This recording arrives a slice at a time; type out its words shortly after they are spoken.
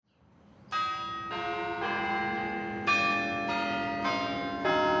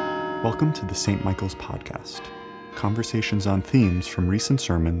Welcome to the St. Michael's Podcast, conversations on themes from recent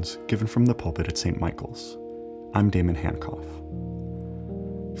sermons given from the pulpit at St. Michael's. I'm Damon Hancock.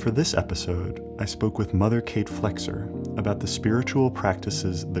 For this episode, I spoke with Mother Kate Flexer about the spiritual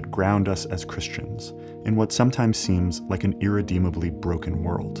practices that ground us as Christians in what sometimes seems like an irredeemably broken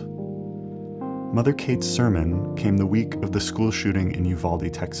world. Mother Kate's sermon came the week of the school shooting in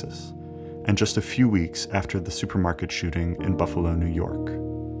Uvalde, Texas, and just a few weeks after the supermarket shooting in Buffalo, New York.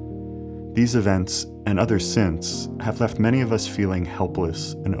 These events, and others since, have left many of us feeling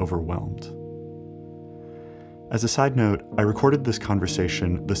helpless and overwhelmed. As a side note, I recorded this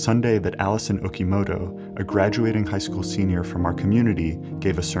conversation the Sunday that Allison Okimoto, a graduating high school senior from our community,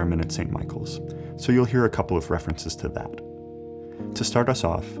 gave a sermon at St. Michael's, so you'll hear a couple of references to that. To start us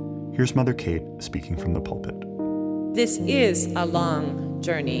off, here's Mother Kate speaking from the pulpit. This is a long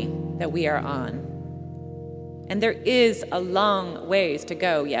journey that we are on, and there is a long ways to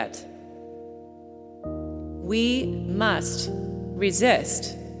go yet. We must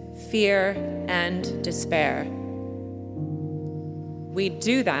resist fear and despair. We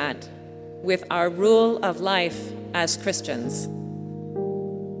do that with our rule of life as Christians: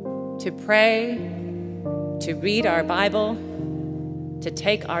 to pray, to read our Bible, to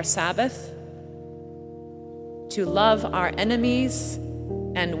take our Sabbath, to love our enemies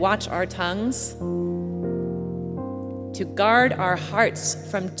and watch our tongues, to guard our hearts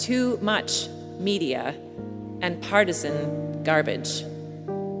from too much media and partisan garbage,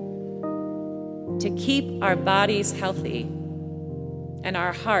 to keep our bodies healthy and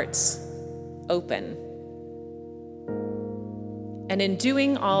our hearts open. And in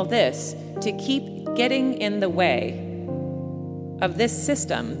doing all this, to keep getting in the way of this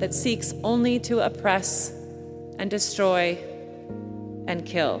system that seeks only to oppress and destroy and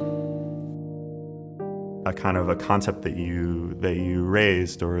kill. A kind of a concept that you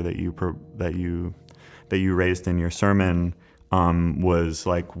raised, or that you raised in your sermon, was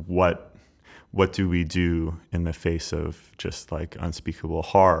like, what do we do in the face of just like unspeakable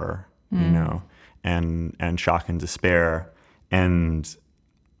horror, you know, and shock and despair? And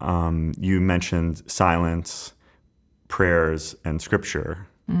you mentioned silence, prayers, and scripture,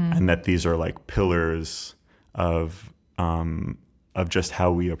 and that these are like pillars of just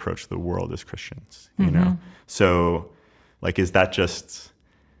how we approach the world as Christians, you know? So, like, is that just...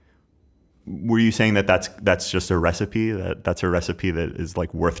 Were you saying that that's just a recipe, that's a recipe that is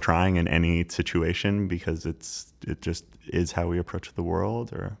like worth trying in any situation because it just is how we approach the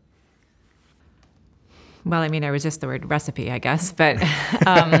world? Or well, I mean, I resist the word recipe, I guess, but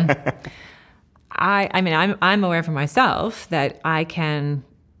I'm aware for myself that I can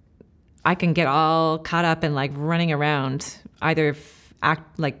get all caught up in like running around, either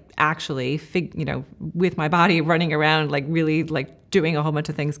with my body running around, like really like doing a whole bunch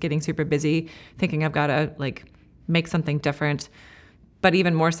of things, getting super busy, thinking I've got to like make something different. But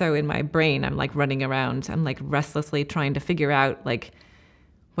even more so in my brain, I'm like running around. I'm like restlessly trying to figure out like,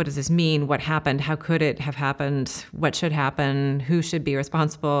 what does this mean? What happened? How could it have happened? What should happen? Who should be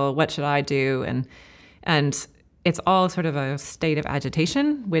responsible? What should I do? And it's all sort of a state of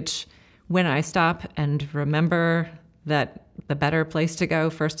agitation, which when I stop and remember that the better place to go,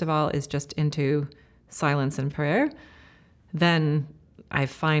 first of all, is just into silence and prayer, then I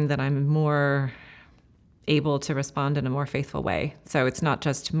find that I'm more able to respond in a more faithful way. So it's not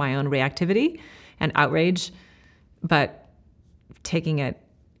just my own reactivity and outrage, but taking it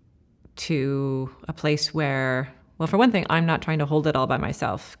to a place where, well, for one thing, I'm not trying to hold it all by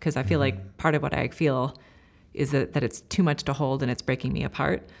myself, because I feel like part of what I feel is that it's too much to hold and it's breaking me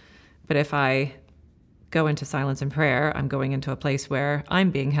apart. But if I go into silence and prayer, I'm going into a place where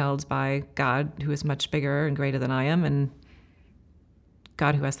I'm being held by God, who is much bigger and greater than I am, and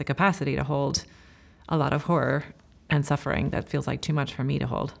God who has the capacity to hold a lot of horror and suffering that feels like too much for me to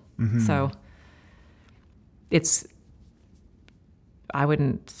hold. So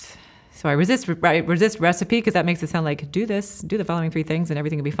I resist recipe, because that makes it sound like do the following 3 things and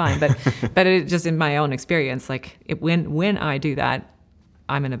everything will be fine. But but it just, in my own experience, like when I do that,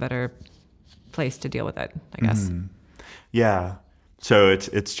 I'm in a better place to deal with it, I guess. Yeah. So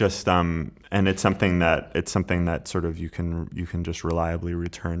it's just and it's something that sort of you can just reliably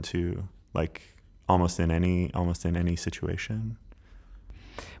return to, like almost in any situation.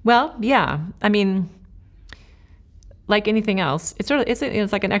 Well, yeah. I mean, like anything else, it's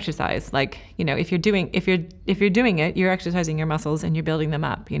like an exercise. Like, you know, if you're doing it, you're exercising your muscles and you're building them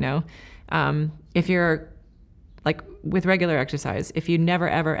up. You know, if you're like with regular exercise, if you never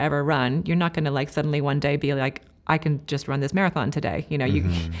ever ever run, you're not going to like suddenly one day be like, I can just run this marathon today. You know,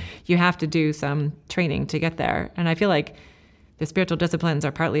 you have to do some training to get there. And I feel like the spiritual disciplines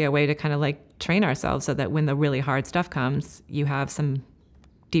are partly a way to kind of like train ourselves so that when the really hard stuff comes, you have some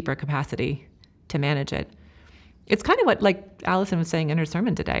deeper capacity to manage it. It's kind of what like Allison was saying in her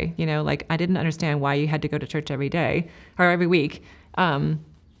sermon today, like I didn't understand why you had to go to church every day or every week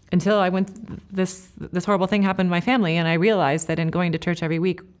until I this horrible thing happened in my family. And I realized that in going to church every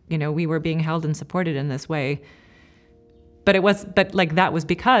week, we were being held and supported in this way. But that was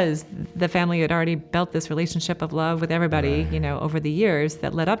because the family had already built this relationship of love with everybody, right, over the years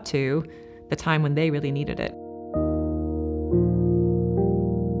that led up to the time when they really needed it.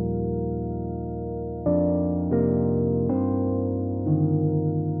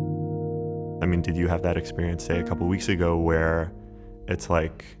 I mean, did you have that experience, say, a couple of weeks ago where it's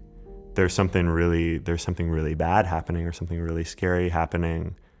like there's something really bad happening or something really scary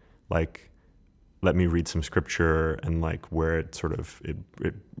happening, like, let me read some scripture, and like where it sort of,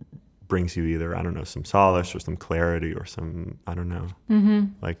 it brings you either, I don't know, some solace or some clarity or some, I don't know. Mm-hmm.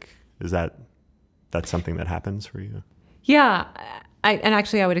 Like, is that's something that happens for you? Yeah. And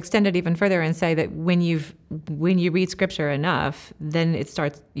actually I would extend it even further and say that when you read scripture enough, then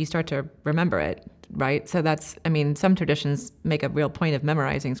you start to remember it, right? So some traditions make a real point of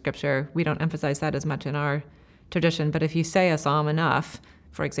memorizing scripture. We don't emphasize that as much in our tradition, but if you say a psalm enough,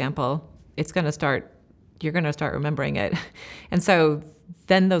 for example, you're going to start remembering it. And so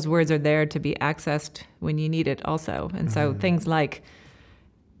then those words are there to be accessed when you need it also. And so things like,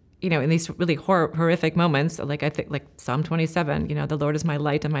 in these really horrific moments, like I think like Psalm 27, the Lord is my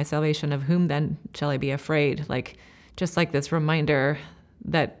light and my salvation, of whom then shall I be afraid? Like, just like this reminder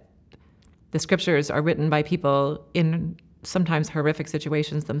that the scriptures are written by people in sometimes horrific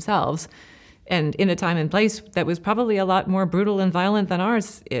situations themselves, and in a time and place that was probably a lot more brutal and violent than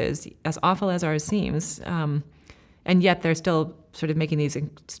ours is, as awful as ours seems. And yet they're still sort of making these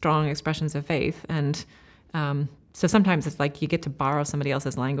strong expressions of faith. And so sometimes it's like you get to borrow somebody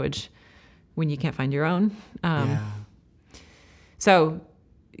else's language when you can't find your own. So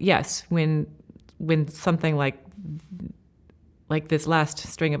yes, when something like this last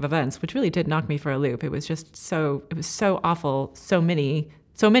string of events, which really did knock me for a loop, it was so awful, so many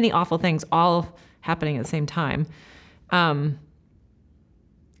awful things all happening at the same time.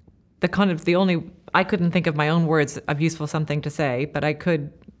 I couldn't think of my own words of useful something to say, but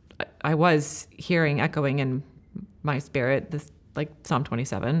I was hearing echoing in my spirit this, like Psalm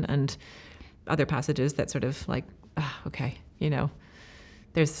 27 and other passages that sort of like, okay,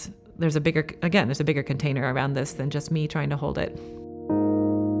 there's a bigger container around this than just me trying to hold it.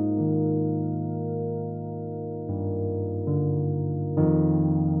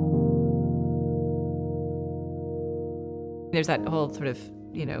 There's that whole sort of,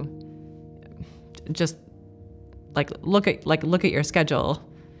 just like look at your schedule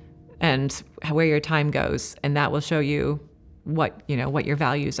and where your time goes, and that will show you what your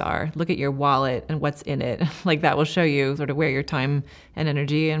values are. Look at your wallet and what's in it. Like, that will show you sort of where your time and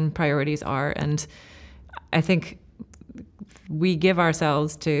energy and priorities are. And I think we give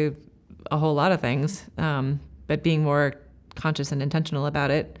ourselves to a whole lot of things, but being more conscious and intentional about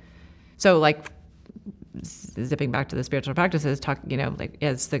it. So like, zipping back to the spiritual practices,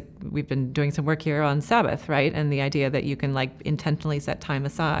 we've been doing some work here on Sabbath, right? And the idea that you can like intentionally set time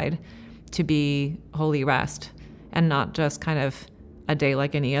aside to be holy rest, and not just kind of a day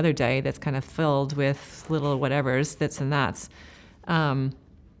like any other day that's kind of filled with little whatevers, that's and that's. And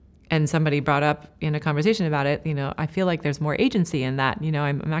somebody brought up in a conversation about it, I feel like there's more agency in that.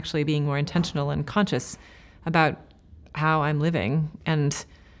 I'm actually being more intentional and conscious about how I'm living. And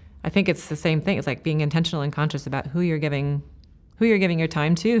I think it's the same thing. It's like being intentional and conscious about who you're giving your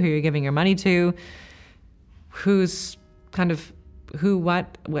time to, who you're giving your money to, who's kind of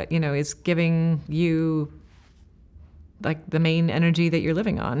what is giving you like the main energy that you're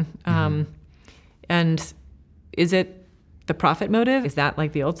living on. Mm-hmm. And is it the profit motive? Is that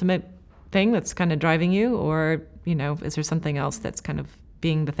like the ultimate thing that's kind of driving you? Or, is there something else that's kind of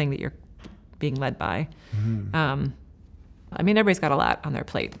being the thing that you're being led by? Mm-hmm. Everybody's got a lot on their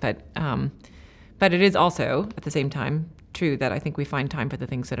plate, but it is also at the same time true that I think we find time for the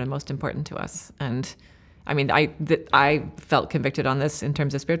things that are most important to us. And I felt convicted on this in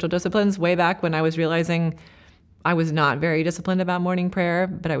terms of spiritual disciplines way back when I was realizing I was not very disciplined about morning prayer,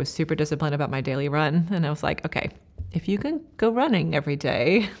 but I was super disciplined about my daily run. And I was like, okay, if you can go running every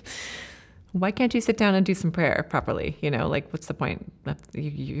day, why can't you sit down and do some prayer properly? What's the point?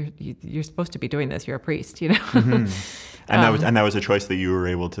 You're supposed to be doing this. You're a priest, Mm-hmm. And that was a choice that you were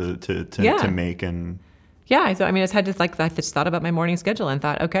able to make. And yeah, so I just thought about my morning schedule and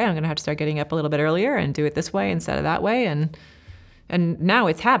thought, okay, I'm going to have to start getting up a little bit earlier and do it this way instead of that way, and And now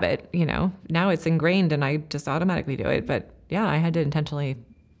it's habit, now it's ingrained and I just automatically do it. But yeah, I had to intentionally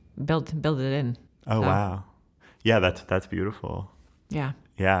build it in. Oh, wow. Yeah, that's beautiful. Yeah.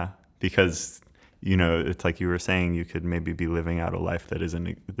 Yeah, because, it's like you were saying, you could maybe be living out a life that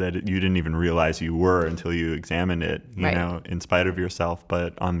you didn't even realize you were until you examined it, in spite of yourself.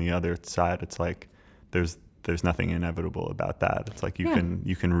 But on the other side, it's like there's nothing inevitable about that. It's like you can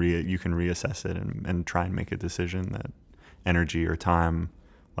reassess it and try and make a decision that energy or time,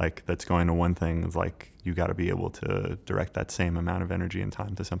 like that's going to one thing, is like you got to be able to direct that same amount of energy and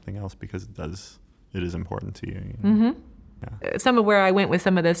time to something else because it is important to you. Mm-hmm. Yeah. Some of where I went with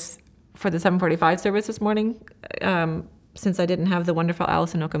some of this for the 7:45 service this morning, since I didn't have the wonderful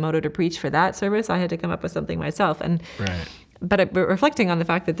Alison Okamoto to preach for that service, I had to come up with something myself. But reflecting on the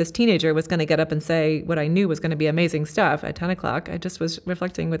fact that this teenager was going to get up and say what I knew was going to be amazing stuff at 10 o'clock, I just was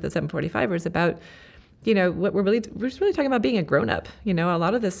reflecting with the 7:45ers about, what we're just really talking about being a grown-up. A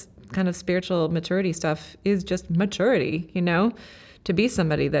lot of this kind of spiritual maturity stuff is just maturity, to be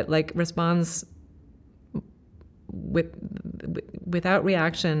somebody that like responds without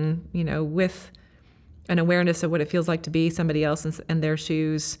reaction, with an awareness of what it feels like to be somebody else in their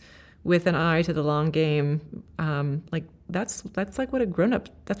shoes, with an eye to the long game. Like that's like what a grown-up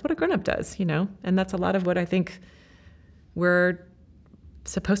does, and that's a lot of what I think we're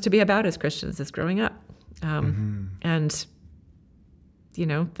supposed to be about as Christians, is growing up. And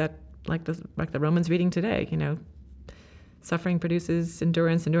that like the Romans reading today, suffering produces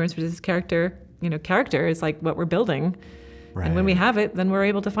endurance produces character. Character is like what we're building. Right. And when we have it, then we're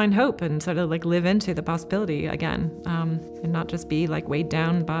able to find hope and sort of like live into the possibility again, and not just be like weighed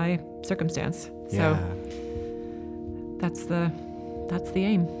down by circumstance. Yeah. So that's the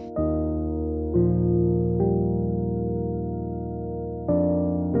aim.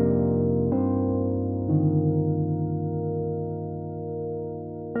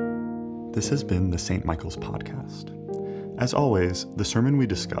 This has been the St. Michael's Podcast. As always, the sermon we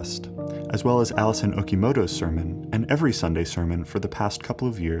discussed, as well as Alison Okimoto's sermon and every Sunday sermon for the past couple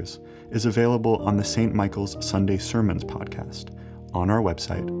of years, is available on the St. Michael's Sunday Sermons podcast, on our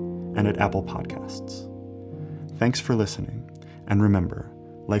website, and at Apple Podcasts. Thanks for listening, and remember,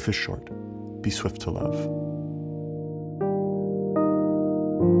 life is short. Be swift to love.